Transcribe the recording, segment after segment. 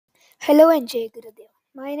Hello and Jay Gurudev.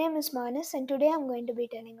 My name is Manas and today I'm going to be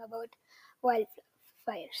telling about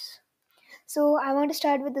wildfires. So I want to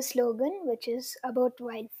start with the slogan which is about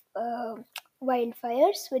uh,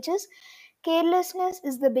 wildfires, which is carelessness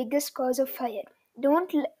is the biggest cause of fire.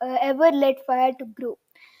 Don't ever let fire to grow.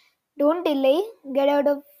 Don't delay, get out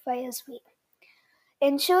of fire's way.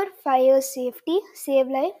 Ensure fire safety, save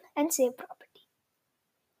life and save property.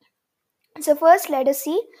 So, first, let us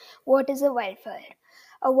see what is a wildfire.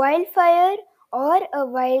 A wildfire or a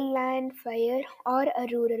wildland fire or a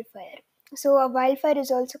rural fire. So, a wildfire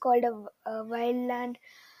is also called a wildland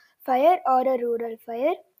fire or a rural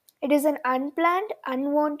fire. It is an unplanned,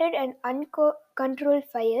 unwanted, and uncontrolled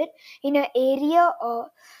fire in an area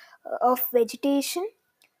of vegetation,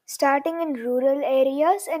 starting in rural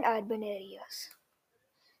areas and urban areas.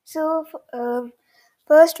 So,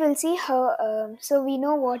 first we'll see how. So we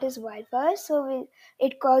know what is wildfire. So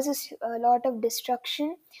it causes a lot of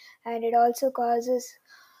destruction, and it also causes.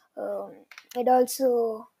 Um, it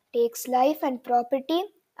also takes life and property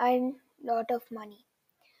and lot of money.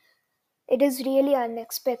 It is really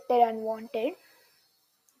unexpected, unwanted.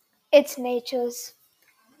 It's nature's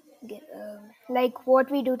like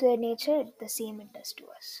what we do to the nature, the same it does to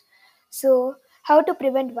us. So, how to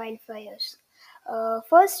prevent wildfires?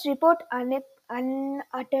 First, report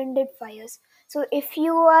unattended fires. So, if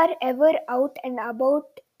you are ever out and about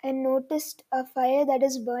and noticed a fire that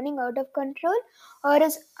is burning out of control or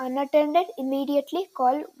is unattended, immediately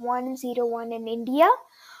call 101 in India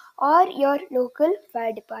or your local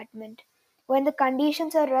fire department. When the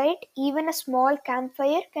conditions are right, even a small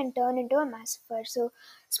campfire can turn into a massive fire. So,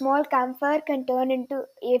 small campfire can turn into,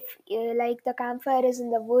 if like the campfire is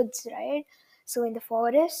in the woods, right? So, in the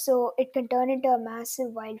forest, so it can turn into a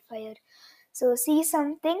massive wildfire. So, see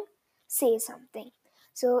something, say something.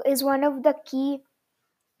 So, is one of the key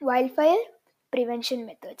wildfire prevention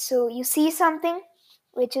methods. So, you see something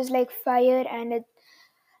which is like fire, and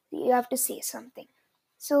you have to say something.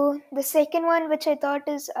 So the second one, which I thought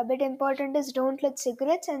is a bit important, is don't let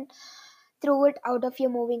cigarettes and throw it out of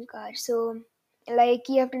your moving car. So like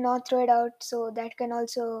you have to not throw it out, so that can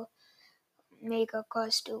also make a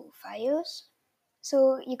cause to fires.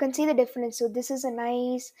 So you can see the difference. So this is a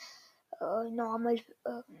nice, normal,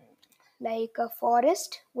 uh, like a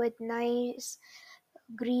forest with nice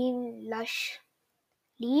green, lush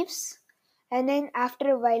leaves, and then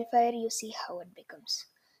after a wildfire, you see how it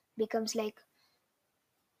becomes like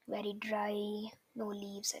very dry, no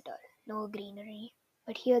leaves at all, no greenery.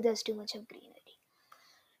 But here there's too much of greenery.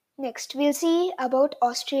 Next, we'll see about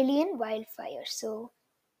Australian wildfires.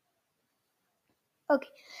 Okay,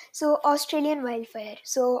 so Australian wildfire.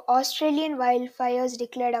 So, Australian wildfires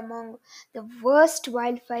declared among the worst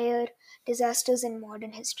wildfire disasters in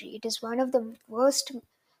modern history. It is one of the worst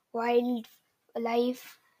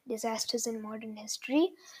wildlife disasters in modern history.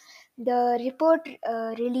 The report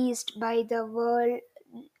released by the World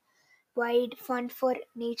Wide Fund for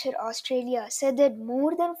Nature Australia said that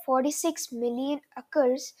more than 46 million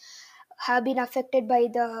acres have been affected by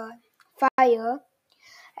the fire,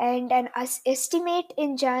 and an estimate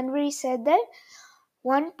in January said that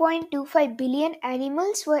 1.25 billion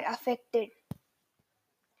animals were affected.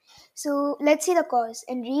 So let's see the cause.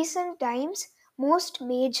 In recent times, most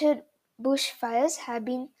major bushfires have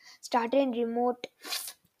been started in remote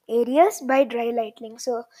areas by dry lightning.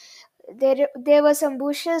 So there were some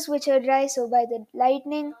bushes which are dry, so by the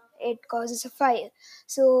lightning it causes a fire.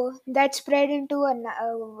 So that spread into a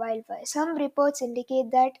wildfire. Some reports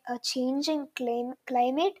indicate that a changing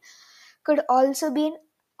climate could also be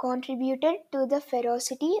contributed to the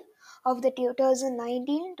ferocity of the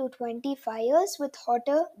 2019 to 20 fires, with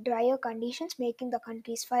hotter, drier conditions making the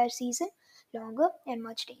country's fire season longer and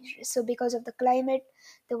much dangerous. So because of the climate,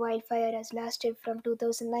 the wildfire has lasted from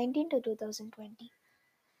 2019 to 2020.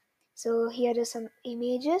 So here are some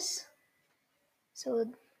images. So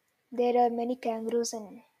there are many kangaroos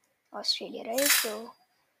in Australia, right? So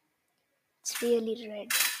it's really red.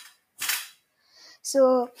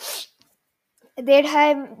 So there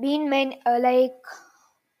have been many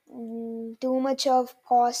too much of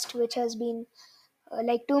cost, which has been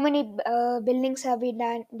like too many buildings have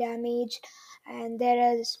been damaged, and there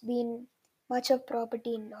has been much of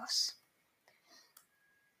property in loss.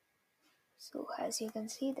 So as you can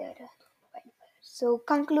see there, so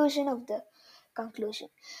conclusion of the conclusion.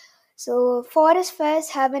 So, forest fires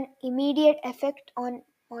have an immediate effect on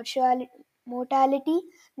mortality,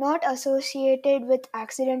 not associated with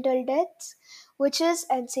accidental deaths, which is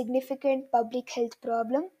a significant public health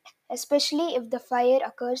problem, especially if the fire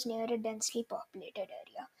occurs near a densely populated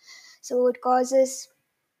area. So, it causes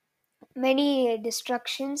many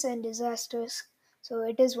destructions and disasters So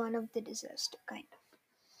it is one of the disaster kind of.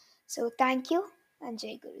 So thank you and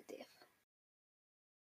Jai Gurudev.